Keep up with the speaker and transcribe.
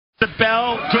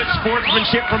spell. Good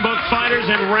sportsmanship from both fighters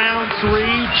in round 3.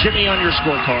 Jimmy, on your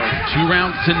scorecard. 2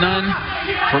 rounds to none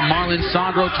for Marlon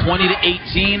Sandro,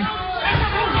 20-18.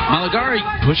 Malegarie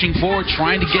pushing forward,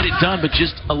 trying to get it done, but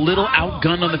just a little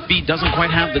outgunned on the feet. Doesn't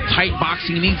quite have the tight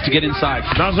boxing he needs to get inside.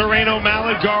 Nazareno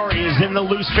Malegarie is in the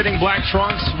loose-fitting black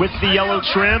trunks with the yellow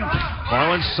trim.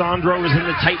 Marlon Sandro is in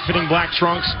the tight-fitting black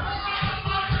trunks.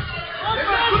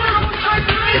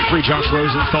 Referee Josh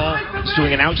Rosenthal is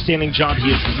doing an outstanding job.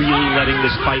 He is really letting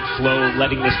this fight flow,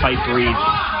 letting this fight breathe.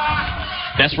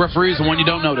 Best referee is the one you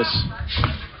don't notice.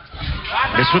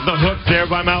 This with the hook there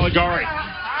by Malegarie.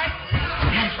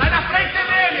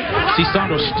 See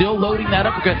Sandro still loading that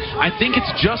uppercut. I think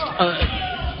it's just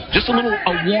a little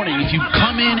warning. If you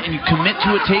come in and you commit to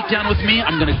a takedown with me,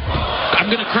 I'm gonna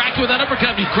crack you with that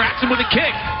uppercut. He cracks him with a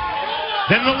kick.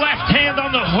 Then the left hand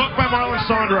on the hook by Marlon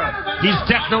Sandro. He's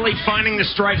definitely finding the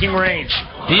striking range.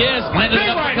 He is. Landed an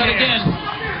uppercut again.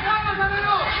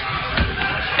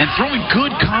 And throwing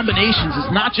good combinations.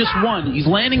 It's not just one. He's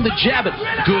landing the jab, but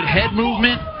good head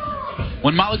movement.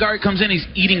 When Malegarie comes in, he's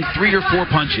eating 3 or 4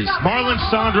 punches. Marlon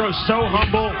Sandro, so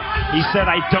humble. He said,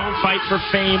 I don't fight for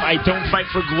fame. I don't fight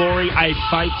for glory. I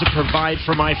fight to provide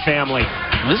for my family.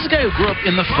 Now, this is a guy who grew up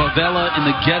in the favela, in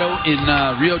the ghetto in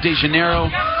Rio de Janeiro.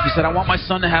 He said, I want my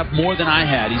son to have more than I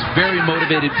had. He's very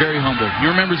motivated, very humble. He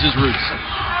remembers his roots.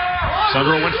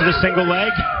 Sandro went for the single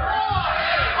leg.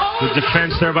 Good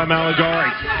defense there by Malegarie.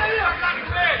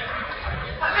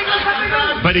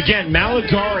 But again,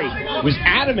 Malegarie was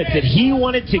adamant that he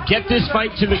wanted to get this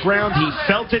fight to the ground. He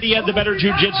felt that he had the better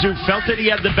jiu-jitsu, felt that he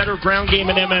had the better ground game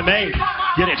in MMA.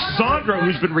 Yet it's Sandro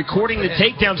who's been recording the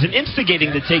takedowns and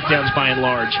instigating the takedowns by and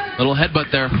large. Little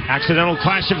headbutt there. Accidental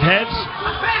clash of heads.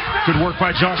 Good work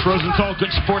by Josh Rosenthal.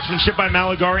 Good sportsmanship by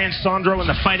Malegarie and Sandro, and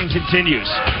the fighting continues.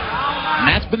 And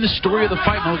that's been the story of the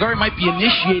fight. Malegarie might be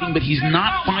initiating, but he's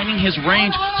not finding his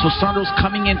range, so Sandro's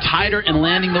coming in tighter and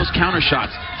landing those counter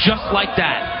shots. Just like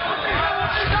that.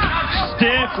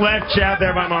 Stiff left jab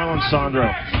there by Marlon Sandro.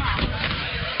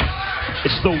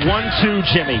 It's the 1-2,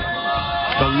 Jimmy.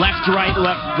 The left-right,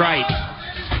 left-right.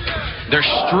 They're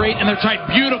straight and they're tight.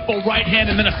 Beautiful right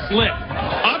hand and then a slip.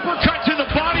 Uppercut to the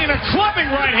body and a clubbing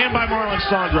right hand by Marlon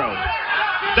Sandro.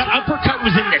 That uppercut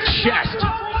was in the chest.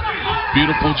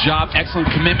 Beautiful job,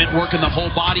 excellent commitment, working the whole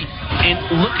body. And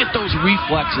look at those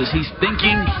reflexes. He's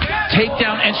thinking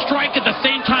takedown and strike at the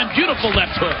same time. Beautiful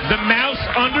left hook. The mouse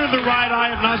under the right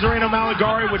eye of Nazareno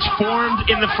Malegarie, which formed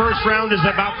in the first round, is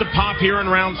about to pop here in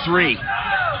round 3.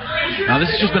 Now this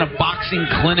has just been a boxing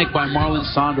clinic by Marlon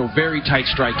Sandro. Very tight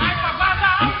striking.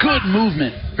 And good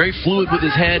movement. Very fluid with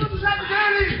his head.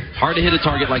 Hard to hit a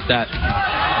target like that.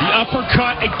 The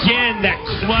uppercut again, that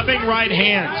clubbing right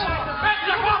hand.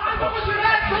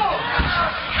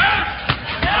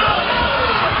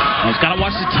 He's got to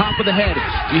watch the top of the head.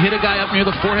 If you hit a guy up near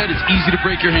the forehead, it's easy to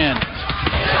break your hand.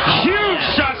 Huge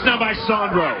shots now by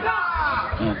Sandro.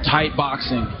 Tight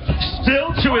boxing.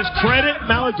 Still, to his credit,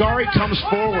 Malegarie comes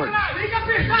forward.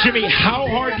 Jimmy, how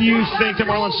hard do you think that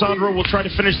Marlon Sandro will try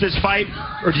to finish this fight?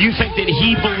 Or do you think that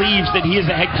he believes that he is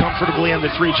ahead comfortably on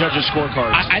the 3 judges'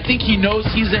 scorecards? I think he knows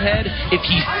he's ahead. If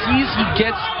he sees he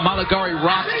gets Malegarie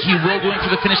rocked, he will go in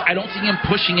for the finish. I don't see him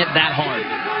pushing it that hard.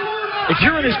 If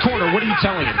you're in his corner, what are you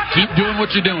telling him? Keep doing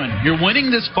what you're doing. You're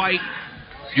winning this fight.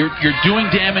 You're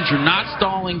doing damage. You're not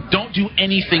stalling. Don't do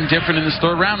anything different in this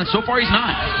 3rd round, and so far he's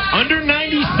not. Under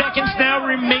 90 seconds now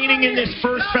remaining in this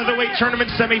first featherweight tournament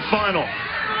semifinal.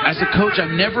 As a coach,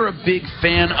 I'm never a big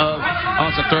fan of,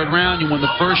 it's a 3rd round, you won the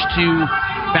first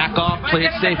 2, back off, play it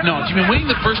safe. No, you've been winning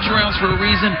the first 2 rounds for a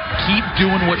reason. Keep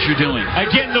doing what you're doing.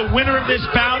 Again, the winner of this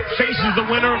bout faces the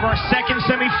winner of our 2nd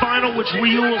semifinal, which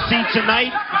we will see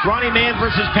tonight. Ronnie Mann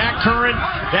versus Pat Curran.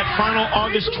 That final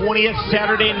August 20th,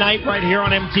 Saturday night, right here on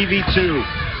MTV2.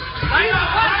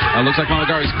 Looks like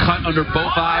Malegarie's cut under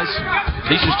both eyes.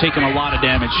 He's just taking a lot of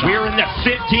damage. We're in the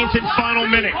 15th and final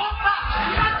minute.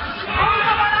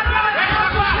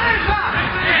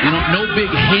 You know, no big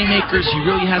haymakers. He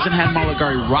really hasn't had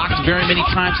Malegarie rocked very many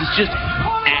times. It's just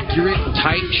accurate,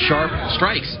 tight, sharp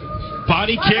strikes.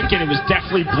 Body kick, and it was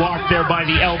definitely blocked there by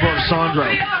the elbow of Sandro.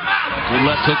 Good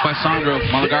left hook by Sandro.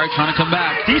 Malegarie trying to come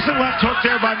back. Decent left hook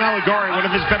there by Malegarie, one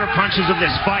of his better punches of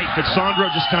this fight, but Sandro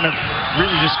just kind of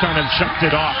shucked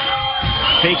it off.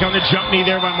 Fake on the jump knee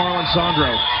there by Marlon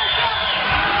Sandro.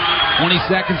 20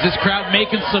 seconds, this crowd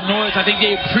making some noise. I think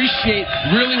they appreciate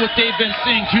really what they've been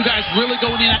seeing. Two guys really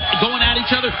going at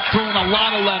each other, throwing a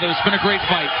lot of leather. It's been a great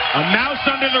fight. A mouse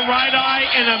under the right eye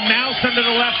and a mouse under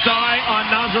the left eye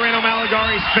on Nazareno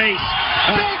Malegare's face.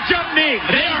 Full jump knee.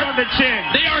 On the chin.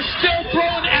 They are still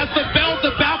throwing as the bell's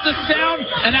about to sound.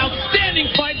 An outstanding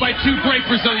fight by two great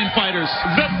Brazilian fighters.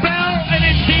 The bell and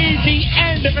indeed the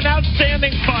end of an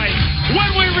outstanding fight. When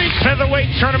we reach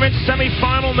featherweight tournament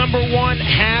semifinal number 1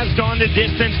 has gone the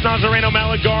distance. Nazareno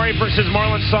Malegarie versus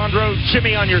Marlon Sandro.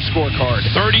 Jimmy, on your scorecard.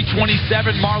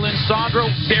 30-27 Marlon Sandro.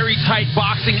 Very tight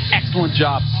boxing. Excellent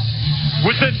job.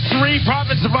 With the 3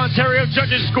 Province of Ontario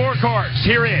judges' scorecards,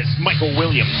 here is Michael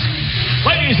Williams.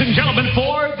 Ladies and gentlemen,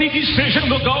 for the decision,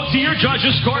 we'll go to your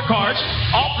judges' scorecards.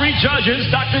 All 3 judges,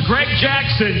 Dr. Greg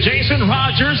Jackson, Jason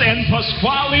Rogers, and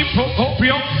Pasquale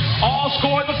Procopio, all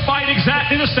scored the fight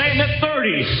exactly the same at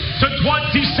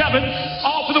 30-27.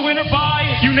 All for the winner by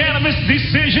unanimous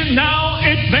decision. Now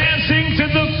advancing to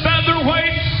the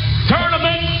featherweight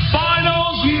tournament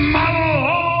finals,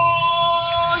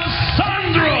 Marlon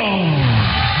Sandro.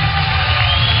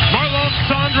 Marlon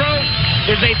Sandro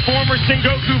is a former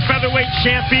Sengoku featherweight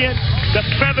champion, the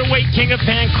featherweight king of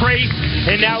Pancrase,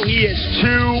 and now he is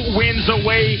 2 wins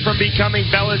away from becoming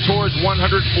Bellator's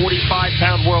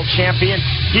 145-pound world champion.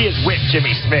 He is with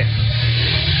Jimmy Smith.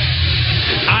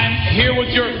 I'm here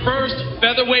with your first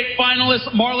featherweight finalist,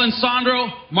 Marlon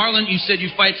Sandro. Marlon, you said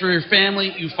you fight for your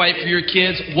family, you fight for your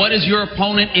kids. What is your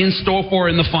opponent in store for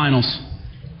in the finals?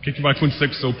 O que vai acontecer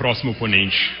com o seu próximo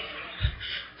oponente?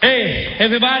 Hey,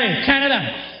 everybody,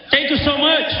 Canada, thank you so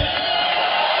much.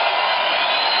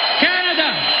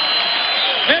 Canada,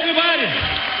 everybody,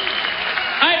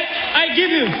 I give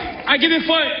you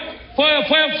for your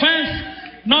fans,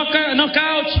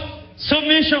 knockout,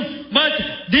 submission, but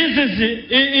this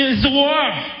is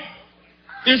war.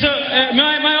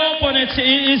 My opponent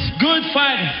is good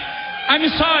fighter. I'm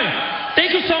sorry.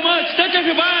 Thank you so much. Thank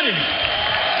everybody.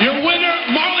 Your winner,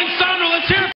 Marlon